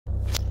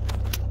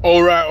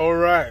All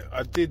right.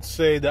 I did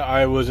say that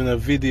I was in a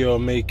video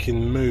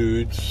making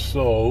mood,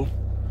 so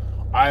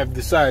I've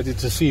decided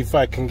to see if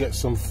I can get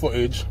some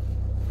footage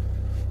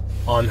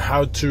on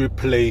how to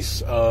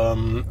replace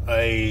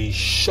a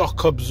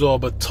shock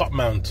absorber top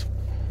mount.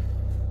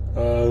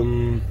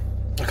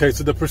 Okay,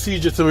 so the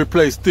procedure to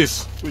replace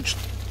this, which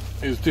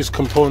is this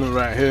component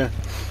right here,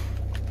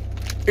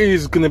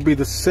 is going to be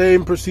the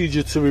same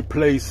procedure to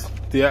replace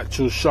the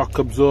actual shock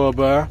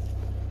absorber,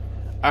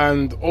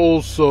 and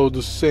also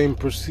the same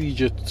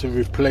procedure to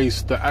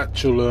replace the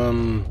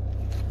actual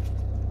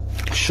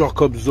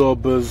shock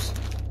absorber's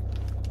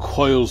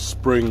coil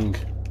spring.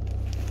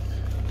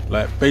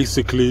 Like,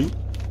 basically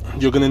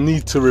you're gonna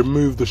need to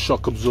remove the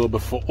shock absorber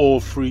for all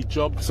three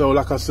jobs. So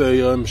like I say,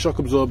 shock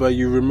absorber,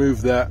 you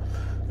remove that,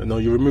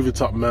 you remove the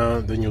top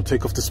mount, then you'll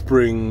take off the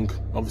spring.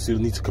 Obviously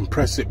you'll need to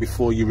compress it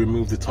before you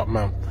remove the top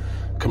mount.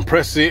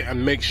 Compress it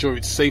and make sure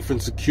it's safe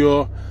and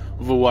secure,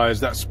 otherwise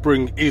that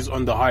spring is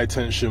under high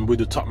tension with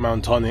the top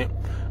mount on it.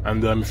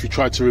 And if you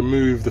try to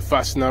remove the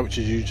fastener, which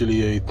is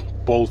usually a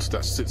bolt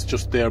that sits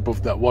just there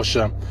above that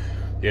washer,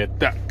 yeah,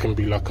 that can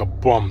be like a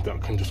bomb that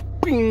can just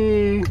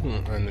ping,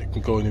 and it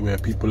can go anywhere.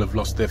 People have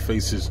lost their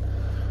faces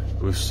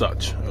with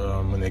such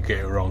when they get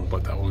it wrong,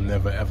 but that will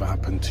never ever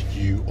happen to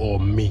you or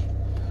me.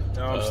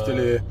 Now I'm still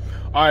here.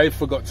 I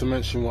forgot to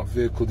mention what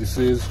vehicle this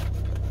is.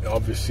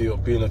 Obviously it'll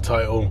be in the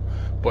title,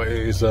 but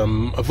it is a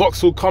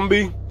Vauxhall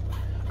Combi,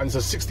 and it's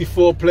a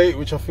 64 plate,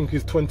 which I think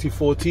is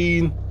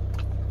 2014,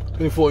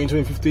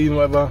 2015,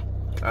 whatever.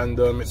 And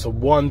it's a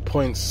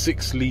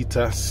 1.6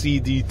 litre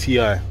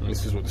CDTI. And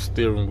this is what the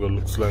steering wheel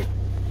looks like.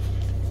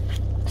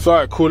 So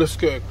alright, cool, let's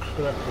get it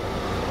cracking.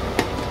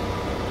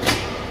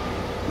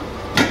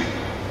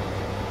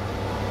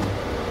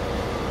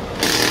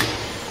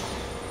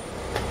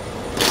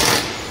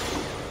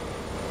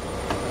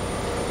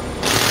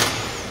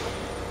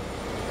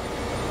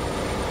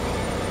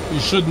 You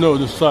should know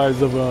the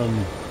size of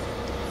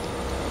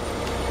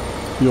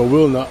your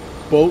wheel nut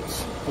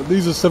bolts, but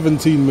these are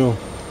 17mm.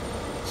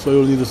 So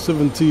you'll need a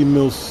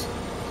 17mm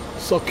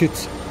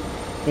socket,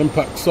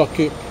 impact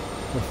socket,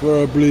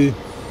 preferably,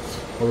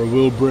 or a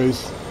wheel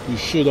brace. You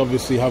should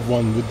obviously have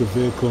one with the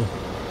vehicle.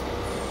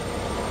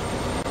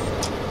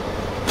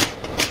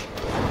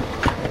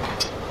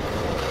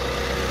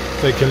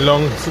 Taking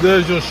long. So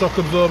there's your shock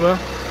absorber.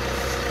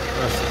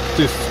 That's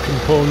this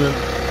component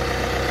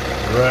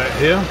right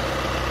here.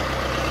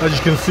 As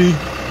you can see,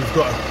 you've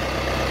got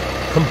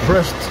a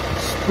compressed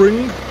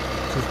spring,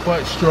 which is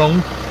quite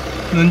strong.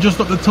 And then just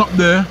up the top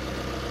there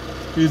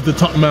is the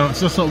top mount.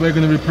 So that's what we're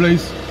going to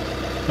replace.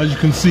 As you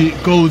can see,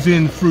 it goes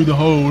in through the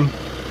hole.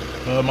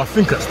 I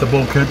think that's the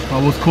bulkhead. I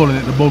was calling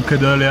it the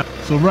bulkhead earlier.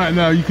 So right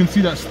now you can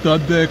see that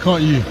stud there,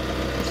 can't you?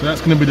 So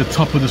that's going to be the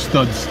top of the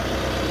studs.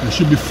 There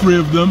should be 3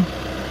 of them.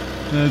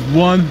 There's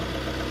one,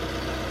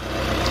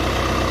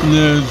 and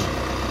there's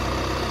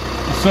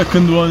the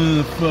second one, and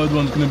the third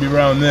one's going to be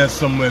around there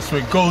somewhere. So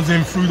it goes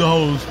in through the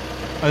holes,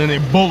 and then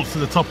it bolts to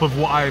the top of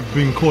what I've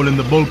been calling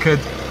the bulkhead.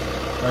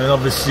 And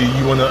obviously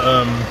you want to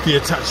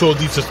deattach all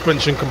these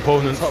suspension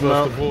components first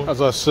of all.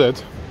 As I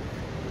said,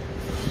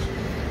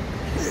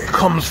 it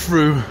comes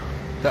through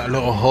that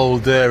little hole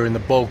there in the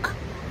bulk,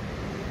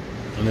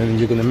 and then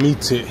you're going to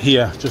meet it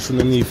here just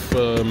underneath,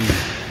 so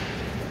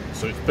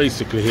it's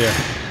basically here.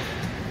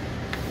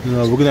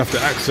 We're going to have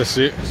to access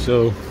it,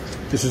 so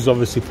this is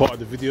obviously part of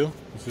the video.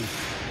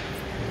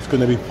 It's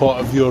going to be part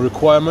of your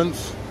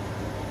requirements.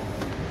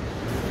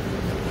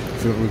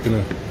 So we're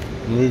going to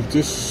remove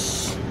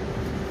this.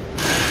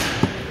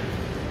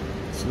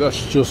 So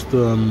that's just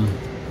a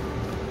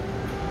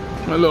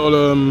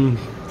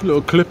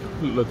little clip,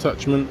 little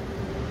attachment.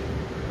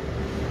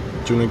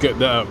 Do you want to get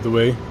that out of the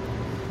way?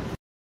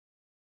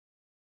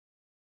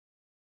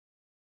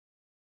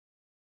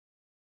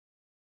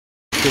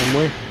 Same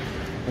way.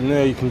 And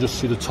there you can just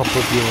see the top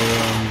of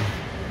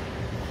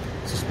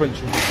your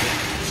suspension.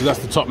 So that's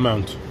the top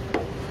mount.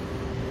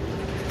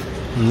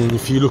 And then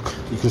if you look,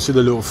 you can see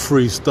the little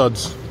 3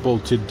 studs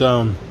bolted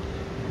down.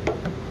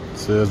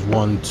 So there's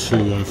 1, 2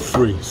 and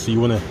 3. So you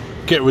want to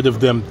get rid of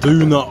them.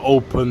 Do not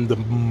open the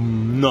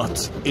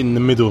nut in the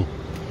middle.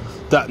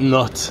 That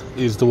nut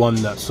is the one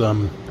that's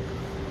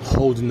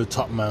holding the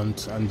top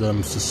mount and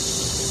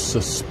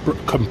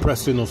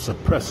compressing or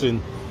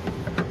suppressing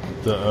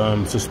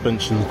the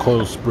suspension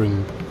coil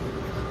spring.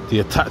 The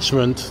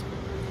attachment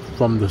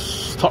from the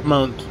top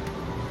mount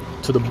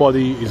to the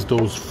body is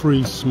those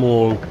 3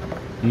 small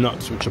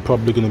nuts, which are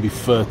probably going to be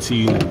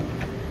 13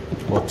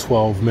 or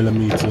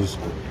 12mm.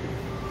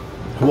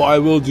 What I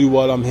will do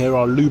while I'm here,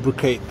 I'll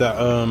lubricate that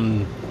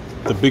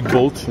the big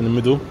bolt in the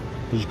middle.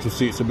 As you can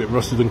see, it's a bit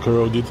rusted and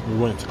corroded. We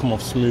want it to come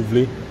off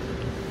smoothly.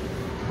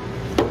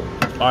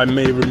 I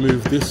may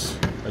remove this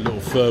a little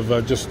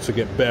further just to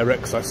get better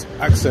access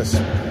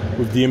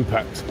with the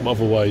impact, but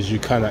otherwise you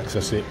can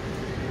access it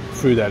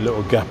through that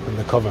little gap in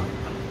the cover.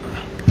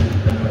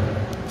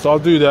 So I'll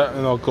do that,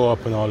 and I'll go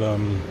up and I'll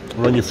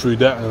run you through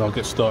that, and I'll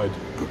get started.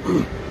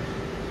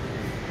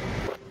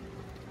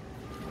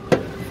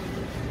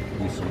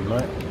 Some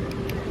light.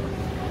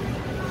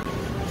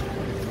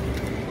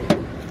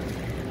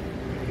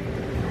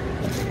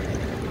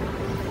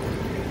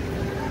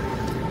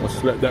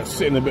 Just let that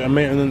sit in a bit of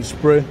maintenance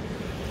spray.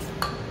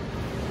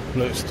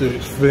 Let's do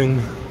its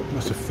thing.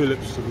 That's a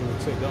Phillips, so we're going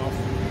to take that off.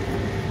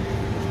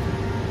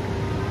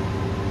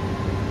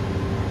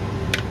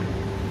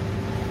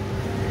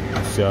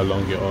 Let's see how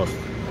long it lasts.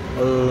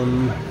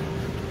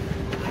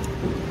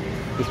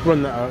 Just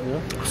run that out,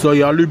 yeah? So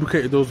yeah, I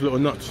lubricated those little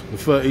nuts, the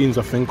 13s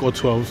I think, or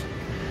 12s.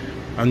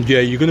 And yeah,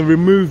 you're going to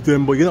remove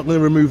them, but you're not going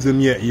to remove them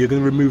yet. You're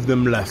going to remove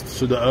them left.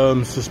 So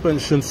the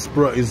suspension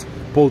strut is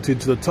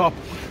bolted to the top,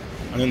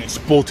 and then it's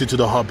bolted to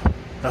the hub.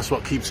 That's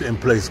what keeps it in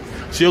place.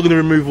 So you're going to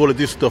remove all of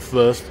this stuff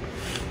first.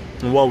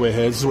 And while we're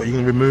here, this is what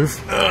you're going to remove.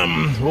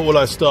 What will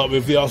I start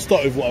with? Yeah, I'll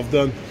start with what I've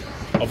done.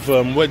 I've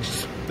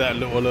wedged that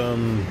little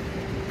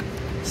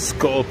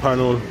scuttle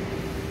panel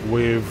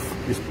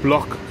with this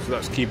block. So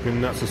that's keeping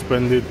that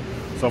suspended.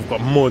 So I've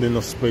got more than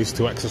enough space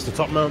to access the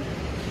top mount.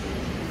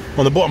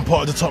 On the bottom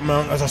part of the top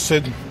mount, as I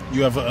said,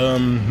 you have a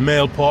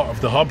male part of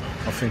the hub.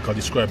 I think I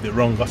described it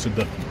wrong. I said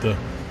the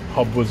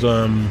hub was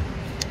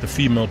the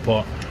female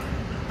part.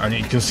 And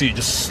you can see it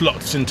just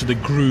slots into the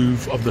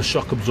groove of the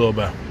shock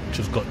absorber, which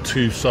has got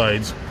two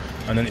sides.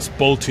 And then it's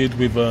bolted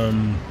with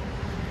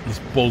this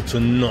bolt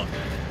and nut.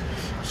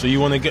 So you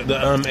want to get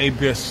the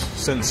ABS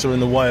sensor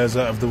and the wires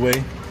out of the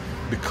way,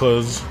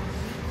 because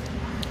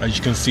as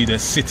you can see, they're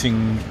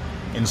sitting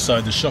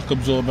inside the shock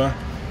absorber.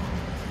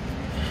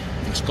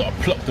 Just got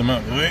to pluck them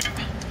out of the way.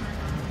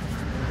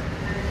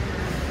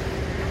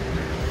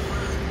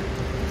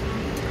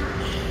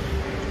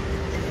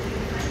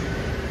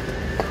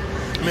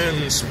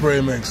 Man,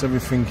 spray makes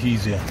everything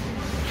easier.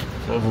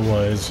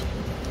 Otherwise,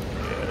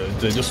 yeah,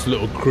 they're just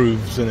little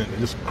grooves in it. They're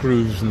just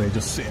grooves, and they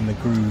just sit in the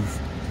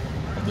groove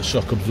of the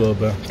shock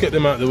absorber. Get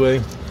them out of the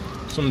way.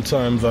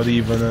 Sometimes I'd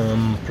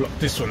even pluck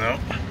this one out,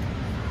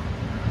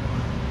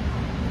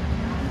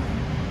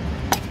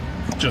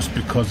 just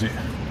because it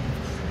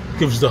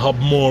gives the hub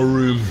more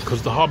room,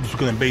 because the hub's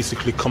going to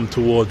basically come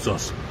towards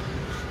us.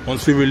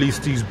 Once we release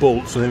these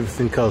bolts and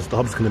everything else, the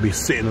hub's going to be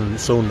sitting on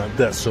its own like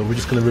that. So we're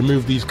just going to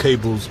remove these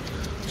cables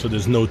so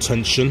there's no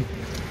tension.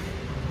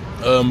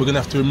 We're going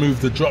to have to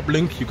remove the drop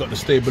link. You've got the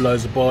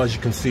stabilizer bar, as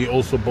you can see, it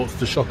also bolts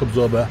the shock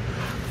absorber.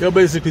 You're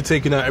basically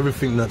taking out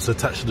everything that's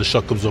attached to the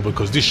shock absorber,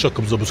 because this shock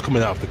absorber is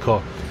coming out of the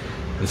car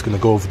and it's going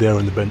to go over there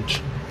on the bench.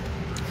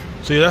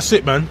 So yeah, that's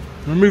it, man.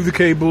 Remove the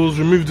cables,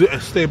 remove the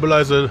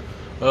stabilizer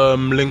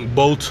link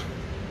bolt,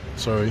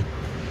 sorry,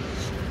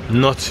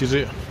 nut is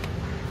it,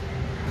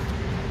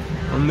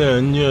 and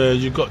then yeah,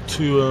 you got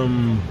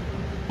two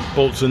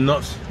bolts and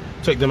nuts.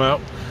 Take them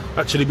out.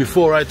 Actually,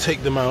 before I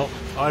take them out,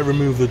 I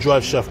remove the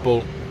drive shaft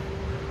bolt.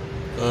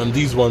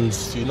 These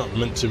ones you're not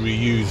meant to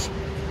reuse,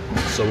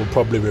 so we'll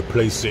probably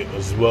replace it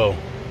as well.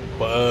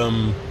 But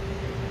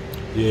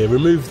yeah,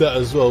 remove that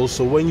as well.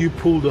 So when you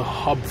pull the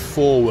hub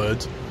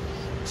forward,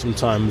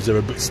 sometimes they're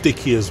a bit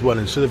sticky as well.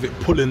 Instead of it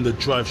pulling the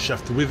drive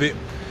shaft with it,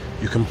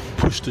 you can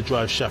push the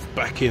drive shaft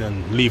back in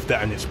and leave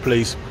that in its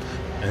place,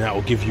 and that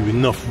will give you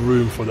enough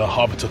room for the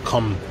hub to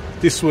come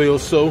this way or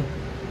so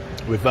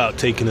without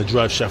taking the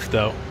drive shaft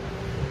out.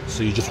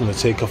 So you just want to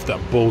take off that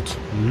bolt,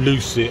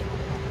 loose it,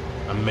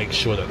 and make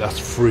sure that that's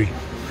free.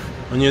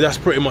 And yeah, that's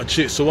pretty much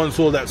it. So once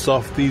all that's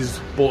off, these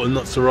bolt and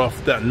nuts are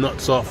off, that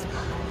nut's off,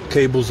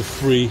 cables are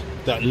free,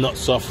 that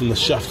nut's off, and the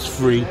shaft's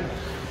free.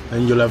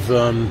 And you'll have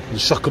the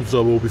shock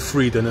absorber will be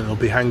freed, and then it'll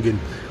be hanging.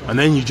 And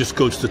then you just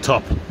go to the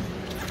top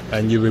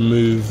and you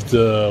remove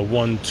the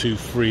 1, 2,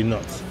 3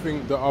 nuts. I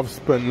think that I've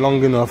spent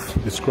long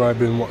enough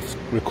describing what's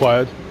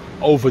required,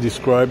 over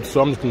described,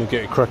 so I'm just going to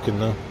get it cracking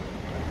now.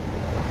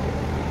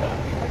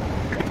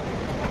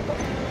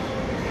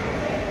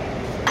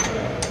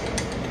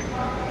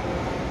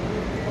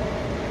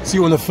 See,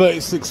 on a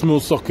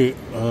 36mm socket,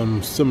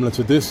 similar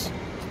to this,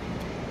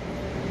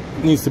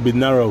 it needs to be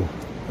narrow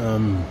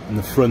in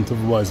the front,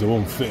 otherwise it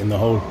won't fit in the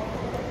hole.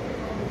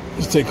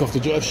 Just take off the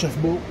drive shaft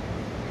bolt.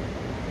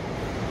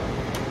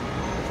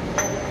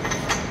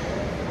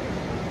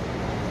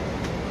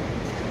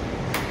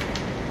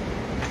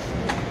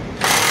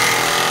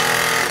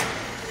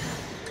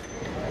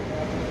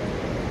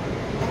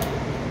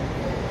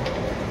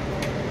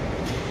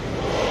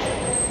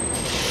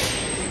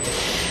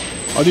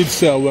 I did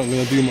say I weren't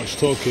going to do much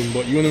talking,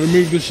 but you want to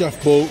remove the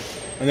shaft bolt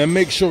and then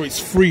make sure it's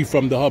free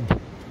from the hub,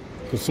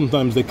 because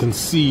sometimes they can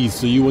seize,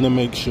 so you want to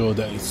make sure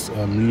that it's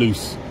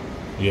loose.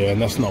 Yeah,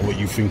 and that's not what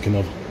you're thinking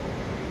of.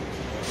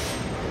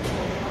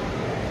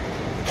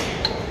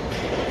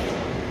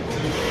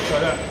 Try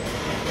that.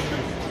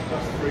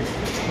 That's free.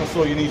 That's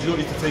all you need. You don't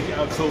need to take it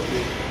out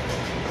totally.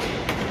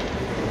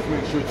 Just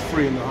make sure it's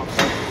free in the hub.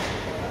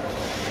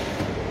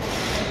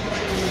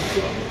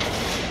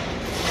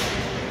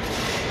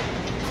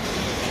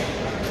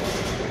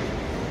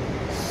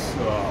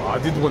 I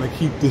did want to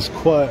keep this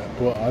quiet,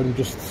 but I'm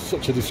just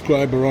such a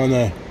describer, aren't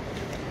I?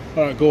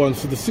 Alright, go on.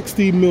 So the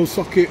 16mm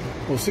socket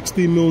or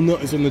 16mm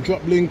nut is on the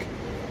drop link,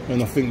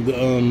 and I think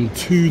the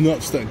 2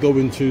 nuts that go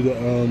into the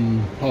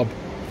hub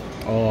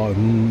are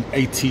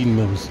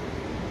 18mm.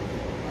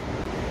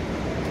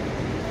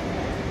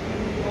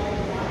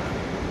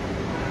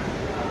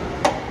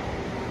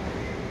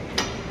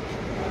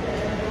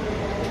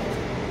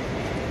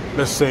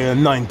 let's say a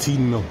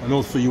 19mm, and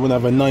also you want to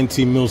have a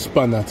 19mm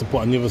spanner to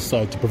put on the other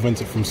side to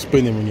prevent it from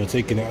spinning when you're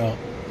taking it out.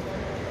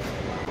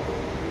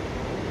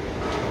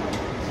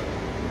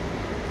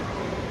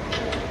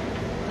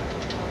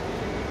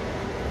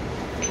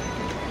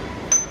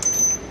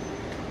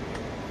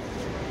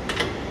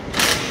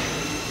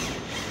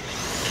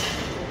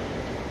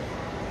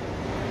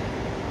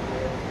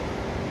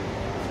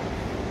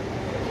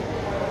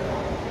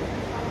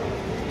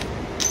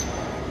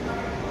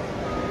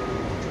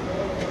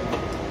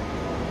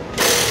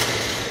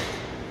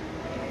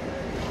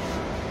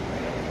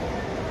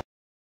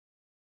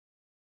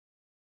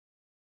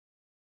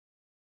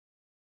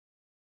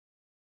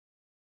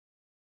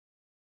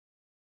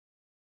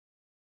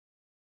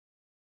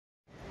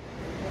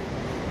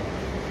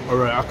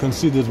 Alright, I can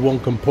see there's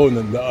one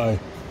component that I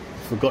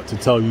forgot to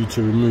tell you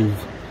to remove,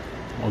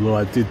 although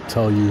I did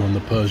tell you on the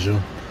Peugeot.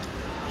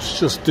 It's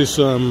just this,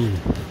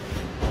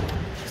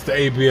 it's the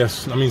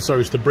ABS,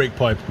 it's the brake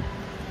pipe.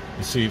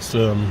 You see it's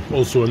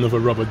also another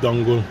rubber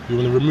dongle. You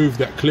want to remove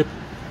that clip,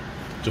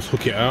 just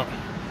hook it out,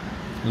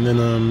 and then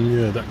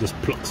yeah, that just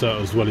plucks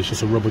out as well. It's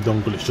just a rubber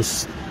dongle, it's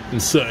just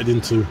inserted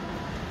into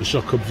the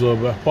shock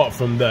absorber. Apart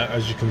from that,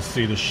 as you can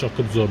see, the shock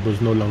absorber is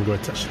no longer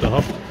attached to the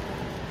hub,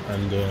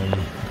 and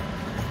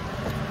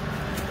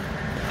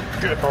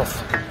get it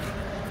off.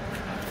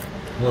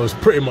 Well, it's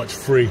pretty much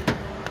free.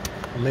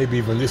 Maybe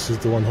even this is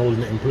the one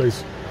holding it in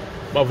place.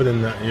 But other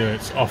than that, yeah,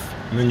 it's off.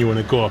 And then you want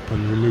to go up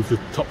and remove the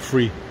top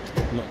 3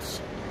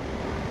 nuts.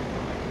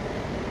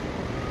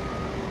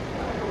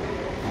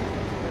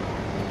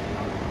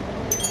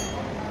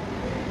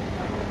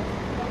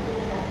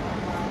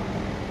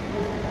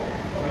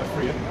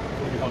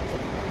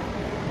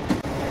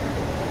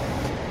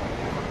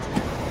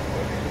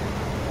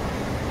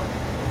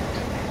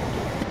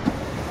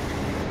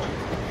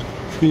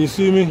 Can you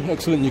see me?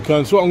 Excellent, you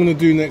can. So what I'm going to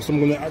do next, I'm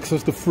going to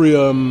access the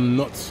 3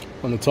 nuts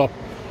on the top.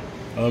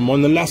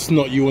 On the last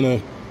nut, you want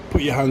to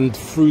put your hand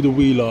through the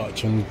wheel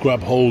arch and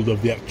grab hold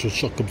of the actual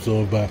shock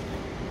absorber,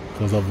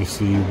 because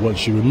obviously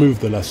once you remove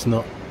the last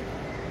nut,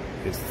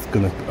 it's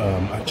going to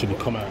actually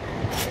come out.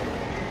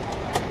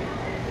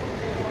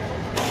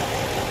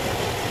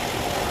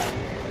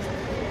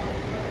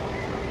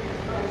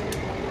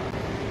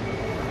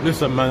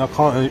 Listen man, I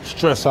can't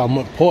stress how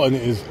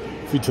important it is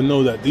for you to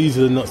know that these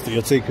are the nuts that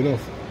you're taking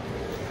off.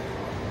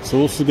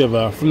 So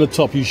altogether, from the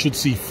top you should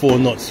see 4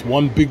 nuts.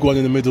 1 big one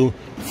in the middle,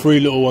 3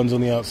 little ones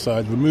on the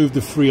outside. Remove the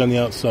 3 on the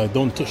outside,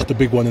 don't touch the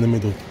big one in the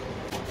middle.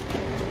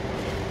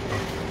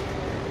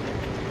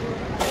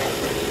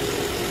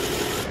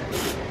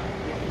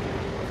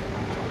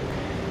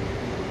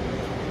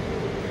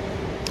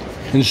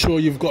 Ensure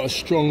you've got a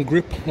strong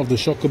grip of the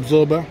shock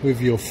absorber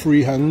with your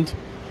free hand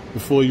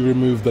before you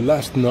remove the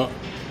last nut,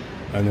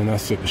 and then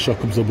that's it, the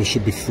shock absorber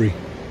should be free.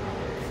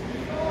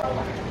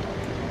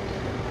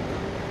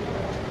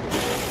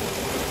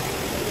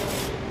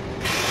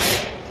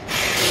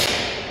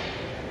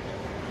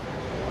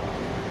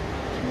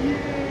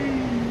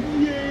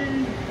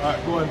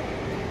 Alright, go on.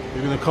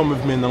 You're going to come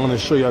with me and I'm going to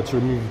show you how to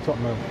remove the top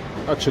mount.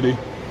 Actually,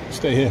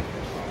 stay here.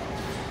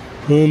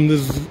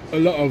 There's a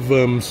lot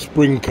of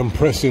spring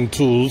compressing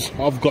tools.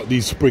 I've got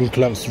these spring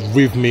clamps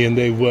with me and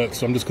they work,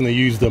 so I'm just going to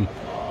use them.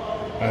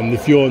 And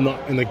if you're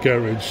not in a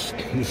garage,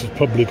 this is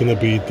probably going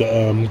to be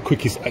the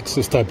quickest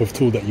access type of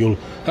tool that you'll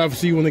have.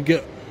 So you want to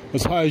get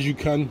as high as you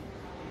can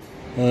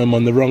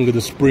on the rung of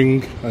the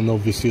spring, and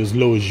obviously as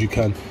low as you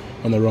can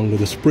on the rung of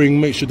the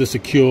spring. Make sure they're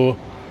secure,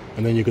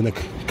 and then you're going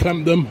to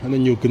clamp them, and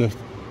then you're going to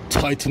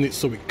tighten it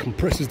so it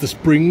compresses the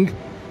spring.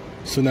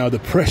 So now the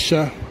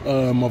pressure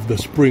of the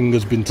spring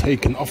has been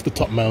taken off the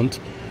top mount,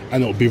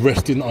 and it'll be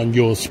resting on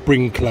your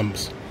spring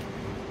clamps.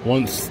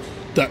 Once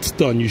that's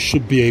done, you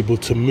should be able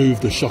to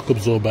move the shock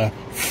absorber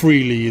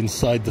freely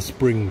inside the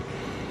spring.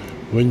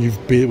 When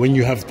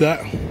you have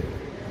that,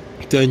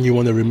 then you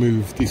want to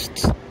remove this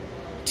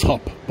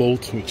top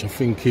bolt, which I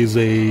think is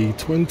a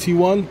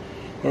 21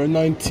 or a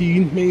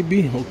 19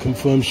 maybe. I'll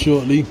confirm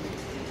shortly.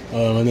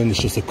 And then it's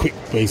just a quick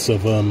case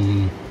of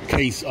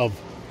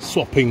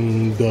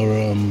swapping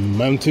the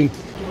mounting.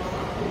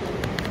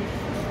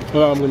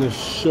 Well, I'm going to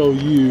show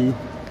you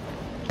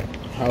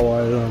how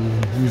I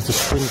use the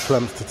spring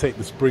clamps to take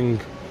the spring,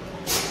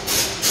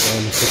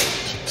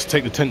 to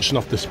take the tension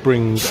off the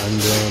spring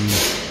and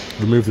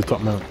remove the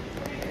top mount.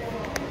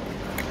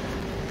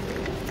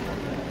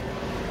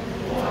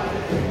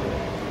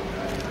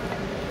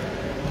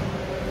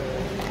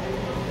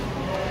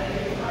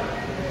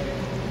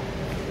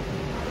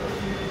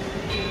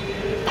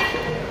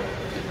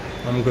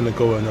 I'm going to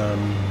go and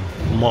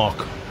mark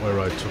where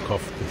I took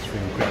off this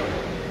thing quickly.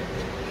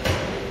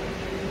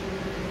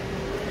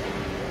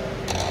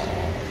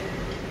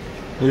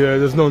 Yeah,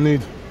 there's no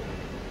need.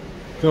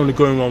 It's only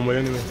going one way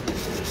anyway.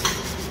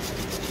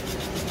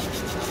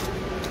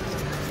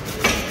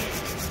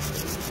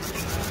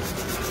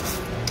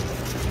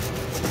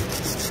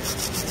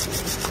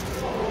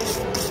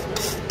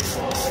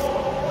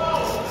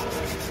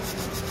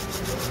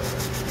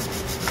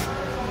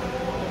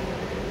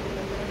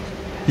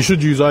 You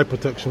should use eye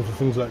protection for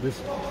things like this.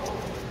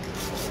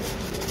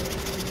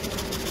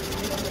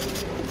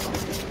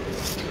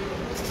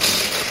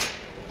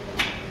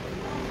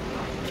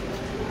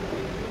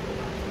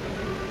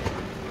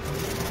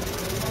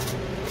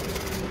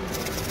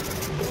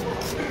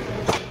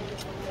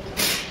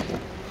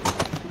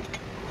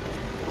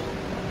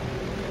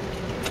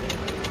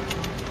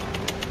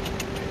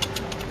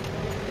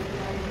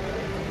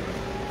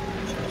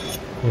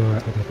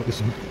 Alright, I'm gonna put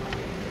this on.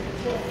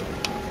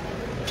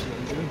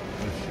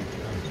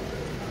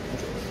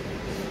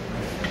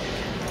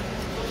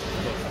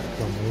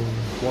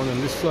 One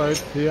on this side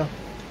here.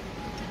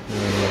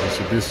 And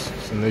so this,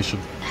 so they should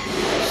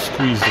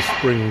squeeze the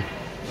spring.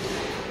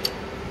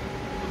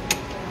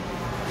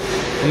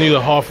 I need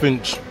a 1/2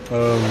 inch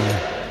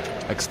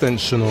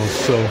extension or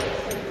so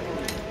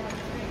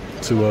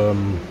to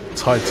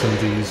tighten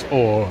these,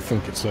 or I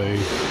think it's a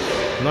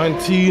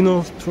 19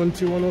 or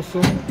 21 or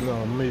so.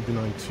 No, maybe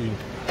 19.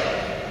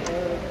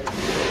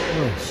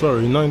 Oh,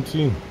 sorry,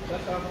 19.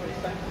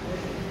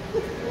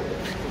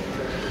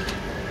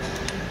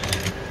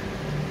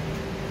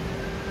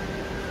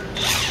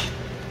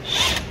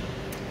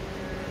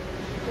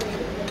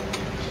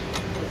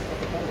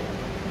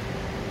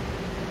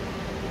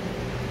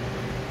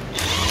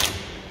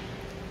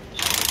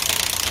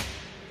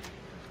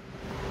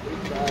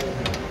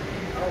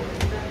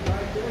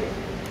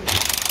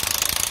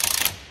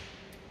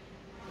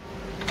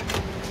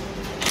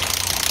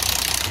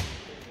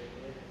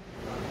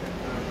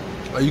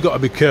 You got to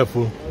be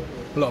careful.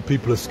 A lot of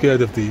people are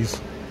scared of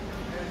these,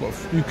 but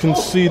you can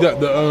see that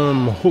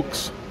the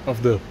hooks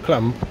of the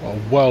clamp are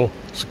well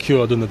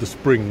secured under the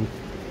spring.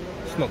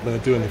 It's not going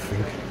to do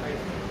anything.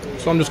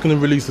 So I'm just going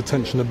to release the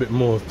tension a bit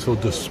more till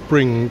the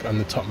spring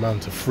and the top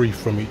mount are free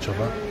from each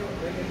other.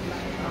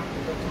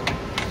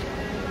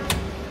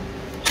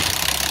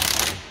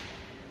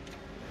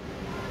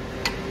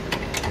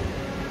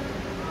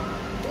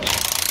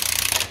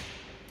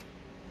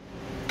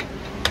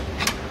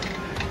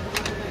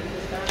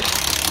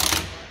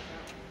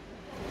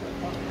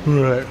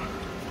 Right,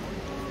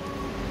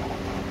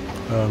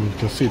 you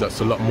can see that's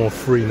a lot more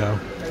free now.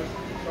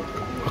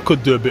 I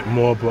could do a bit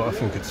more, but I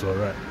think it's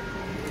alright.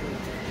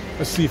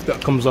 Let's see if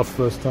that comes off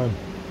first time.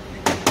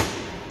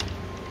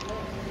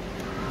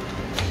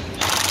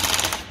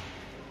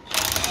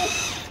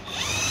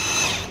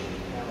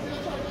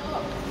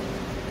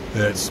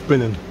 Yeah, it's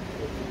spinning.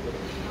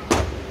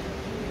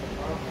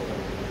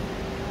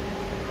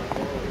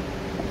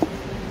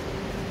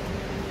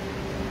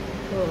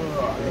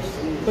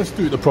 Let's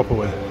do it the proper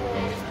way.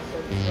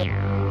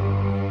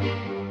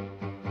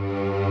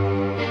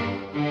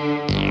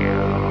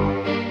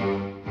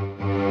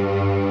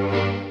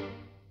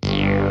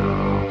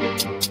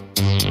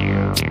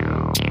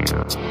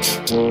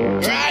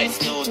 Rise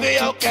to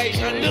the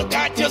occasion, look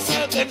at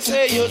yourself and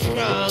say you're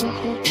strong.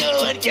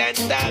 No one can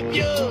stop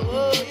you,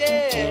 oh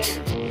yeah.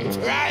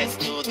 Rise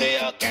to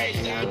the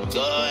occasion,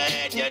 go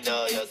ahead, you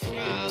know you're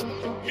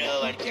strong.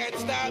 No one can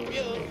stop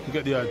you. You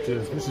get the idea.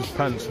 This is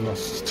pants and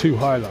it's too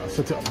high. Like I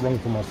set it up wrong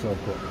for myself,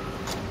 but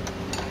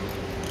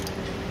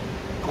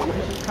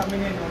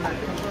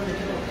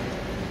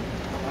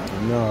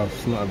no,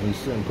 it's not even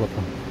sitting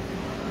proper.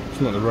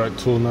 It's not the right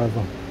tool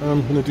neither.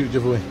 I'm gonna do it the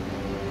other way.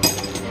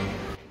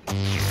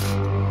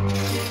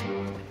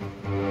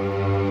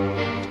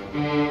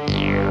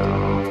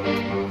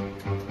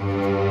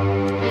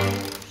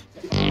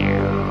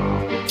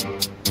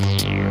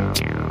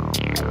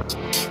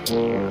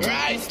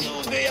 Rise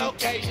to the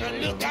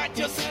occasion, look at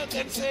yourself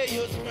and say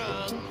you're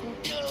strong.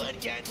 No one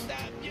can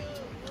stop you.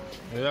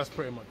 Yeah, that's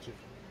pretty much it.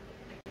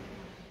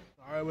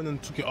 I went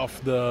and took it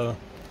off the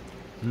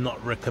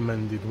not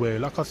recommended way.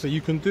 Like I said,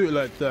 you can do it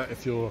like that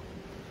if you're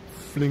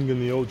flinging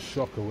the old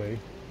shock away,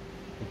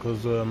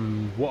 because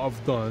what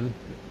I've done,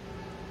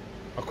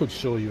 I could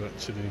show you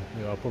actually.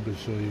 Yeah, I'll probably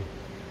show you.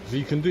 So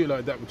you can do it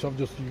like that, which I've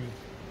just used.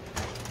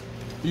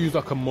 Use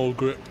like a mole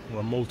grip or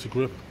a multi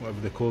grip,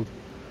 whatever they're called,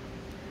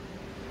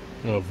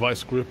 or a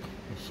vice grip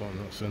or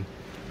something that's in.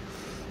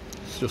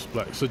 It's just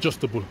like, it's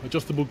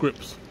adjustable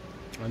grips,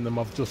 and then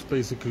I've just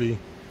basically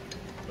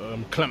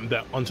clamped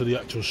that onto the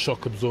actual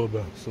shock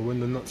absorber. So when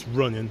the nut's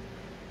running,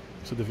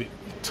 instead of it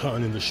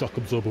turning the shock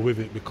absorber with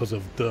it because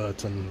of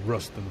dirt and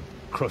rust and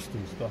crust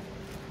and stuff,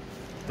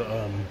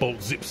 the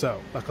bolt zips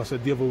out. Like I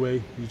said, the other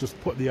way, you just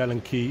put the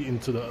Allen key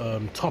into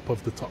the top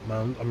of the top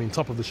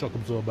of the shock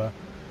absorber,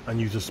 and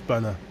use a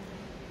spanner.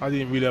 I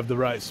didn't really have the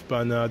right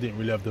spanner, I didn't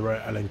really have the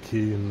right Allen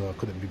key, and I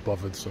couldn't be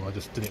bothered, so I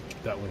just did it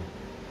that way.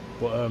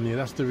 But yeah,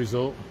 that's the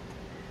result.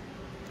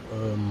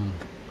 And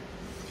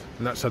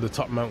that's how the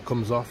top mount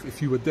comes off.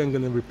 If you were then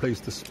going to replace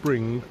the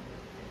spring,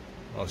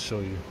 I'll show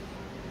you.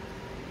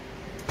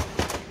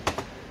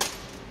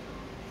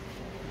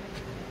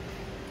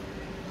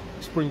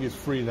 Spring is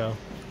free now.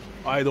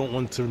 I don't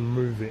want to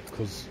remove it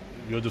because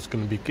you're just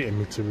going to be getting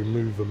me to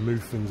remove and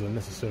move things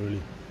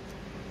unnecessarily.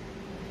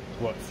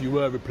 But if you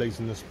were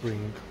replacing the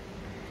spring,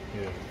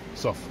 yeah,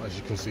 it's off, as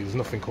you can see. There's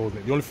nothing holding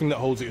it. The only thing that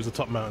holds it is the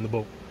top mount and the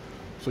bolt.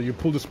 So you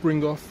pull the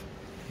spring off,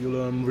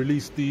 you'll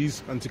release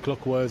these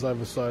anti-clockwise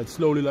either side,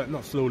 slowly, like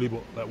not slowly,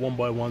 but like one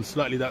by one,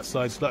 slightly that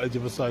side, slightly the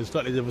other side,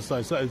 slightly the other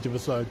side, slightly the other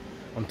side,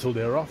 until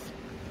they're off.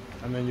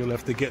 And then you'll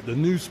have to get the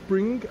new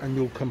spring, and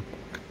you'll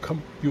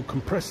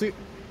compress it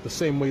the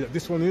same way that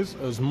this one is,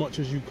 as much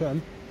as you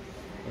can,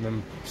 and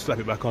then slap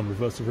it back on,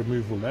 reversive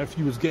removal. Now if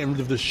you was getting rid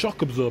of the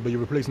shock absorber, you're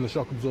replacing the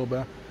shock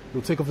absorber,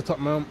 you'll take off the top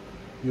mount,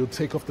 you'll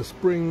take off the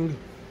spring,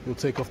 you'll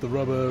take off the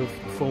rubber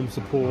foam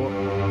support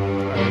and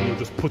then you'll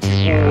just put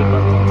it all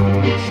back onto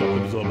the new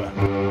shock absorber.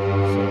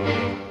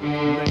 So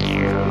next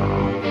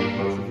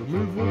is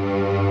removal.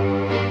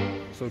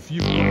 So if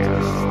you've got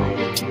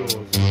this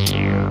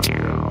thing,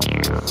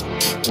 yours.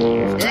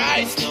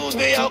 Rise to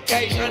the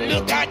occasion,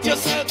 look at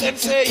yourself and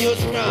say you're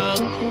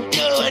strong.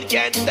 No one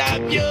can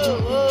stop you,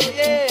 oh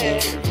yeah.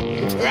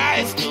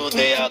 Rise to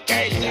the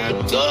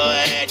occasion, go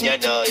ahead, you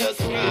know you're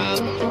strong.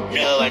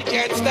 No one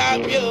can stop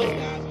you.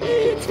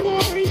 It's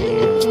for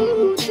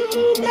you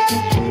to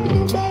make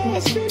the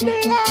best in the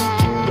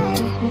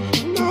life.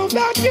 Now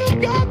that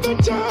you've got the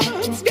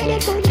chance, get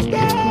up and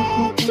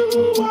step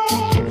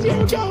towards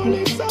your goal,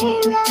 it's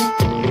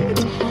alright.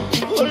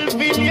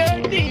 Fulfill your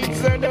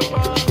needs and the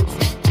wants.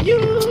 You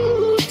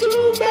to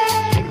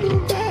make the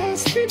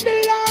best in the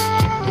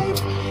life.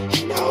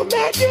 Now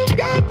that you've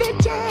got the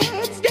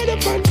chance, get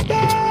up and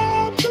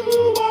step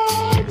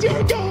towards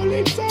your goal,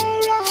 it's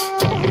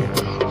alright.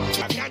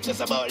 I'm conscious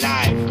about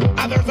life,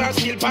 others are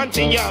still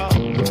panting, yo.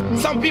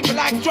 Some people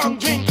like strong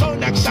drink,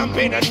 cognac,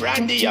 champagne and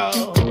brandy, yo.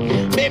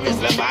 Babies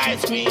love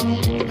ice cream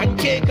and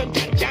cake and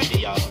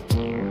candy, yo.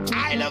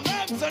 I love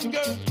herbs and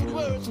girls, good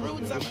words,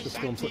 roots and just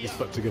go and put this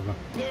back together.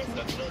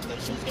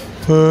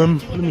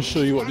 Let me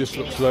show you what this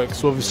looks like.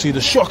 So obviously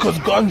the shocker's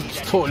gone,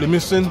 it's totally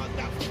missing.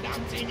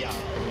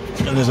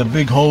 And there's a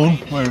big hole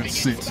where it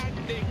sits.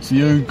 So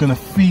you're gonna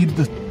feed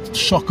the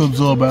shock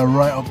absorber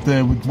right up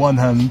there with one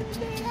hand.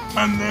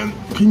 And then,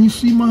 can you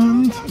see my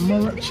hand, my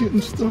ratchet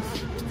and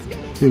stuff?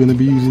 You're gonna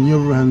be using your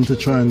other hand to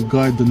try and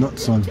guide the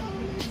nuts on.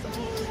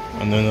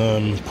 And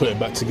then put it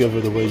back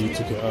together the way you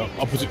took it out,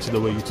 opposite to the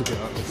way you took it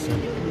out.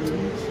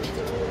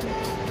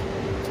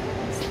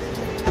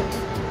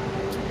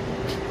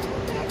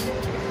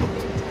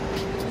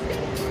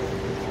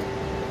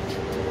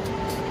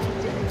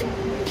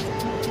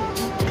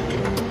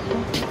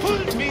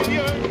 Fulfill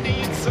your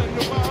needs and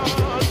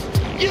wants.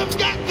 You've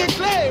got the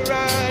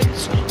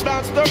clearance,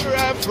 that's the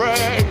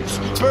reference.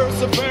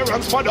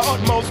 Perseverance for the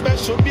utmost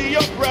best should be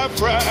your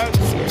preference.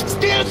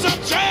 Skills of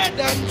trade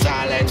and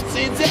talents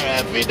is your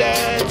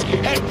evidence.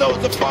 Help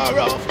those afar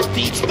off,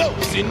 teach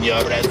those in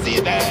your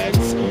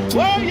residence.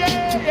 Oh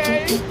yeah,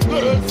 yeah,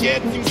 girls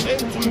getting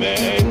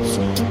sentiments.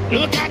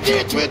 Look at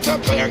it with a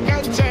clear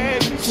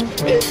conscience.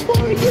 It's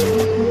for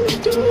you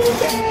to be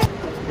best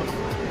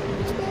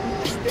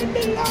in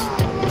the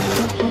life.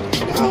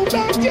 Now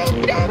that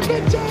you've got the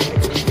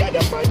chance, get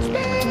up and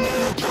step.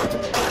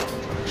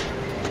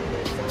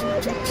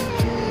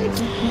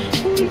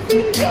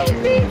 Fulfill your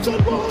needs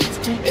and wants.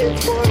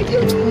 It's for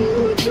you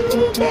to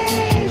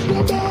make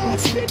the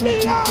best in the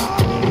life.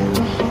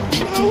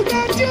 Now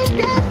that you've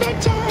got the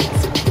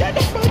chance, get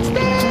up and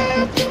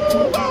step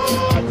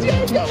towards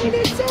your goal,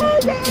 it's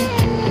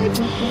alright.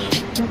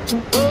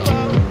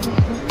 Oh,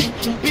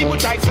 people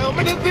try so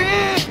many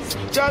things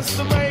just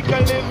to make a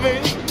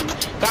living.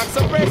 That's a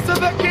praise to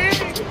the King,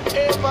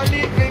 ever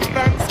living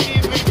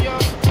thanksgiving, yo.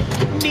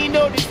 Need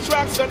no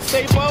distraction,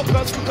 stay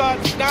focused because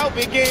it now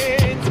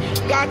begins.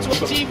 Got to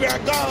achieve your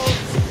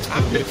goals.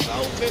 I'm just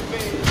so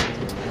vivid.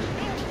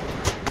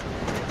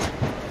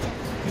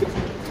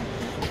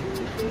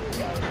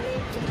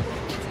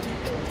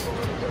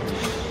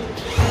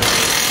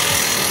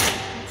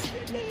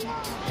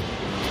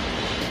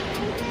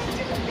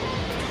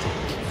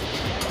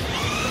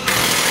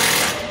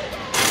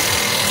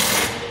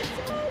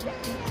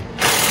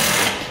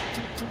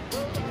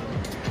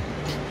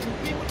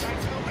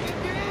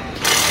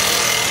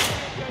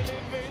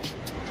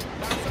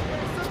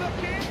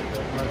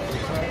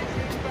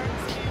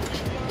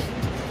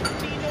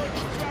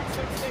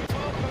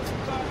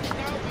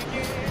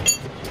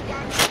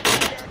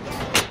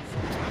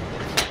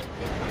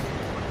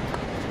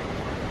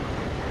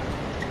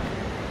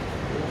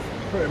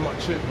 Pretty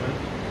much it, man.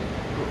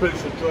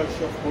 Replace the drive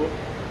shaft bolt.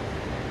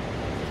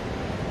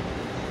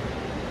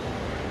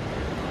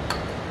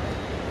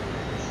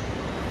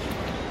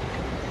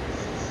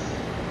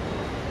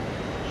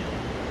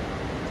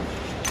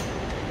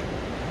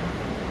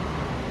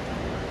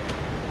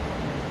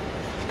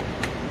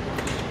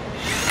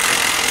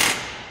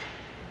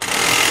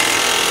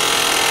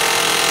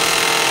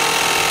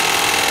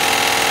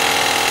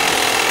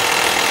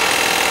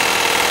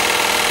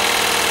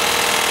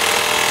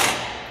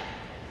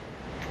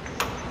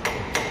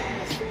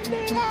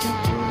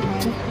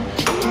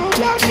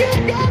 Now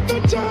you got the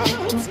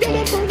chance, get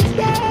up and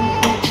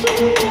step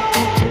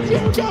towards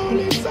your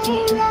goal.